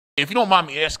If you don't mind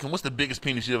me asking, what's the biggest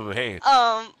penis you ever had?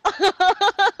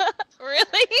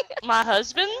 Really? My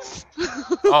husband's?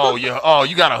 Oh yeah. Oh,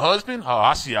 you got a husband? Oh,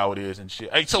 I see how it is and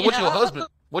shit. Hey, so Yeah.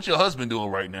 what's your husband doing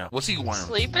right now? What's he wearing?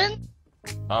 Sleeping?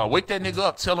 Wake that nigga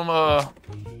up. Tell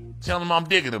him I'm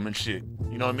digging him and shit.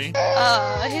 You know what I mean?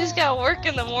 He's got work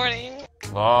in the morning.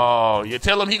 Oh, yeah.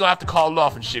 Tell him he gonna have to call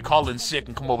off and shit. Call in sick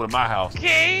and come over to my house.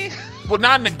 Okay. Well,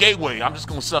 not in the gateway. I'm just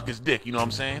gonna suck his dick. You know what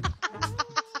I'm saying?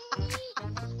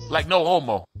 Like no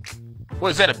homo. What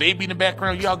is that? A baby in the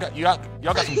background? Y'all got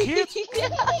some kids? Yeah.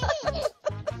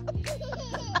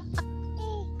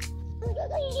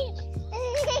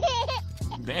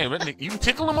 Damn, that nigga, you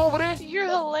tickle him over there? You're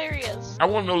hilarious. I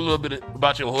want to know a little bit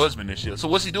about your husband and shit. So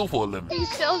what's he do for a living? He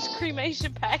sells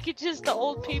cremation packages to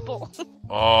old people.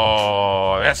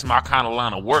 Oh, that's my kind of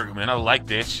line of work, man. I like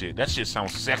that shit. That shit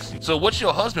sounds sexy. So what's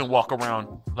your husband walk around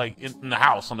like in the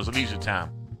house on his leisure time?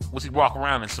 What's he walk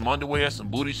around in some underwear, some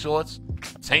booty shorts,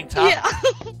 a tank top? Yeah.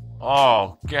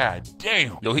 Oh, god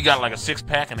damn. Yo, he got like a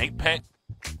 6-pack, an 8-pack?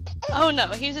 Oh no,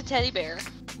 he's a teddy bear.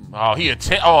 Oh,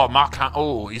 oh, my kind.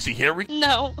 Oh, is he hairy?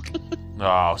 No.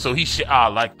 Oh, so he shit. I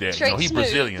like that. Straight You know, he smooth.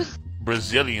 Brazilian.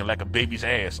 Brazilian, like a baby's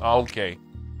ass. Oh, okay.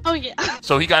 Oh yeah.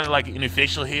 So he got like any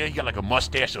facial hair? He got like a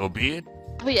mustache or a beard?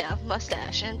 Oh yeah,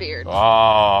 mustache and beard.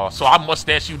 Oh, so I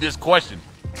mustache you this question.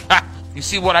 Ha! You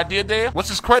see what I did there? What's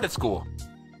his credit score?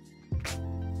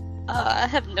 I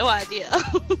have no idea.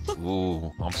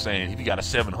 Ooh, I'm saying if you got a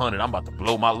 700, I'm about to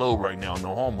blow my load right now.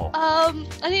 No homo.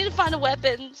 I need to find a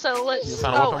weapon, so let's. You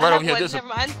find a weapon right over here. Never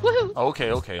mind. Woo.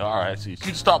 Okay, all right. See, you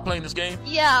just start playing this game.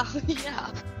 Yeah,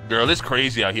 yeah. Girl, it's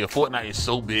crazy out here. Fortnite is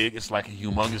so big, it's like a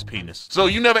humongous penis. So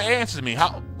you never answered me.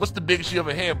 What's the biggest you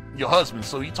ever had? Your husband.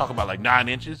 So you talking about like 9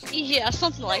 inches? Yeah,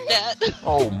 something like that.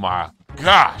 Oh my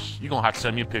gosh, you gonna have to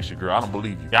send me a picture, girl. I don't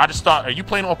believe you. Yeah, I just start. Are you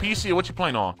playing on PC or what you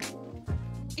playing on?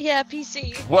 Yeah,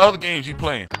 PC. What other games you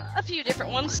playing? A few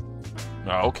different ones.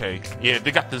 Oh, okay. Yeah,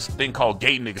 they got this thing called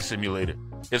Gay Nigga Simulator.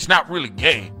 It's not really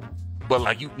gay, but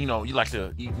like you like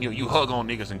to you hug on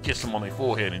niggas and kiss them on their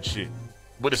forehead and shit.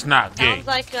 But it's not gay.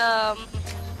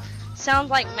 Sounds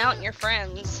like mounting your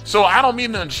friends. So I don't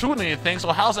mean to intrude on anything. So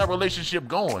how's that relationship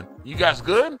going? You guys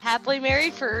good? Happily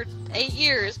married for 8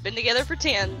 years, been together for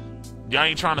 10. Y'all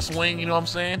ain't trying to swing, you know what I'm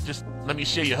saying? Just let me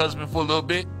share your husband for a little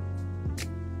bit.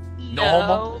 No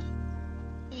homo?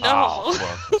 No. Oh,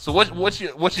 fuck. So what's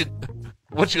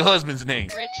your husband's name?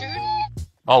 Richard?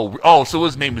 Oh, so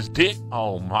his name is Dick?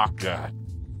 Oh my god.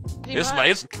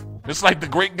 It's like the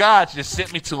great God just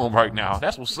sent me to him right now.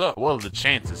 That's what's up. What are the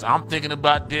chances? I'm thinking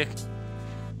about Dick.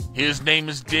 His name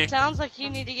is Dick. Sounds like you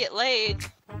need to get laid.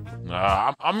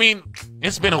 I mean,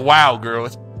 it's been a while, girl.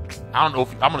 I don't know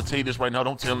if I'm gonna tell you this right now.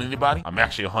 Don't tell anybody. I'm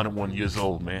actually 101 years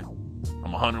old, man.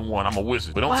 I'm 101. I'm a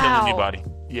wizard, but don't tell anybody.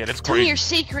 Yeah, that's Tell crazy. me your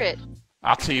secret.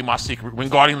 I'll tell you my secret.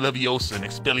 Wingardium Leviosa and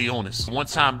Expelliarmus. One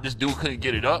time, this dude couldn't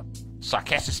get it up, so I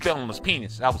cast a spell on his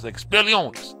penis. I was like,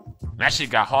 Expelliarmus. And that shit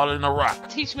got harder than a rock.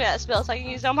 Teach me that spell so I can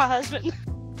use it on my husband.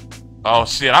 Oh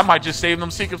shit, I might just save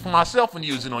them secrets for myself and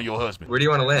use it on your husband. Where do you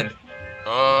want to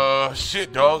land?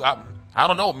 Shit, dog. I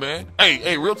don't know, man.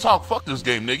 Hey, real talk. Fuck this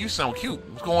game, nigga. You sound cute.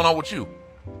 What's going on with you?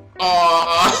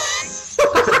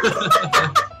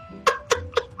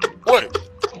 What?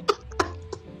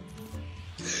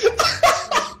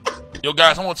 Yo,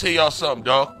 guys, I want to tell y'all something,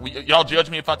 dog. Y'all judge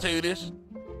me if I tell you this?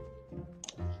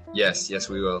 Yes,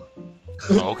 we will.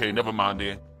 Oh, okay, never mind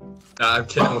then. Nah, I'm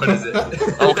kidding. What is it?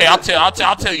 Okay, I'll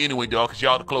tell you anyway, dog, because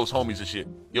y'all the close homies and shit.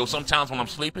 Yo, sometimes when I'm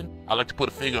sleeping, I like to put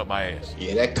a finger up my ass.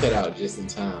 Yeah, that cut out just in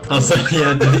time. Oh, so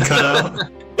yeah, did he cut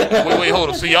out? Wait, hold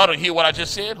on. So y'all don't hear what I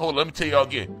just said? Hold on, let me tell y'all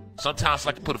again. Sometimes I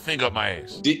like to put a finger up my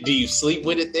ass. Do you sleep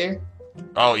with it there?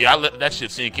 Oh, yeah, I let that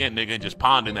shit sink in, nigga, and just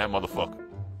pond in that motherfucker.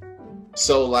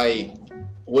 So, like,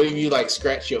 what if you, like,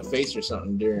 scratch your face or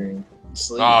something during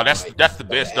sleep? Oh, that's the like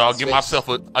best, dog.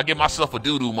 I give myself a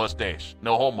doo-doo mustache.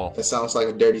 No homo. That sounds like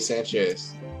a dirty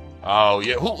Sanchez. Oh,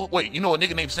 yeah. Wait, you know a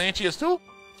nigga named Sanchez, too?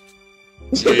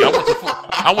 Yeah,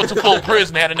 I went to full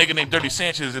prison and had a nigga named Dirty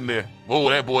Sanchez in there. Oh,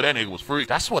 that nigga was free.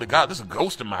 I swear to God, there's a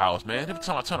ghost in my house, man. Every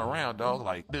time I turn around, dog,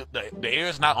 like, the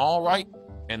air's not on right,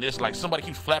 and there's, like, somebody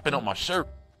keeps flapping up my shirt.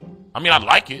 I mean, I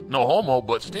like it. No homo,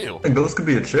 but still. A ghost could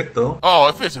be a chick, though. Oh,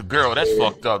 if it's a girl, that's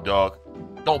fucked up, dog.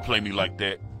 Don't play me like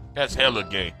that. That's hella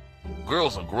gay.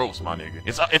 Girls are gross, my nigga.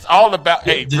 It's all about,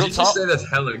 hey, Did real you talk. just say that's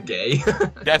hella gay?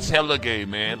 That's hella gay,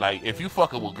 man. Like, if you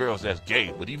fucking with girls, that's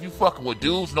gay. But if you fucking with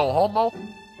dudes, no homo,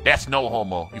 that's no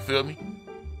homo. You feel me?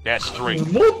 That's straight.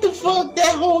 What the fuck?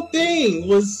 That whole thing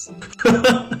was...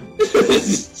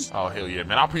 Oh, hell yeah,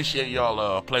 man. I appreciate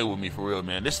y'all playing with me for real,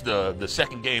 man. This is the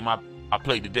second game I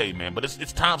played today, man. But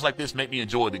it's times like this make me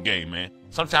enjoy the game, man.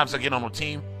 Sometimes I get on a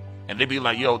team and they be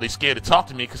like, yo, they scared to talk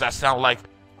to me because I sound like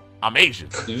I'm Asian.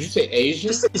 Did you say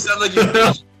Asian? You sound like you.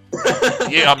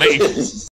 Yeah, I'm Asian.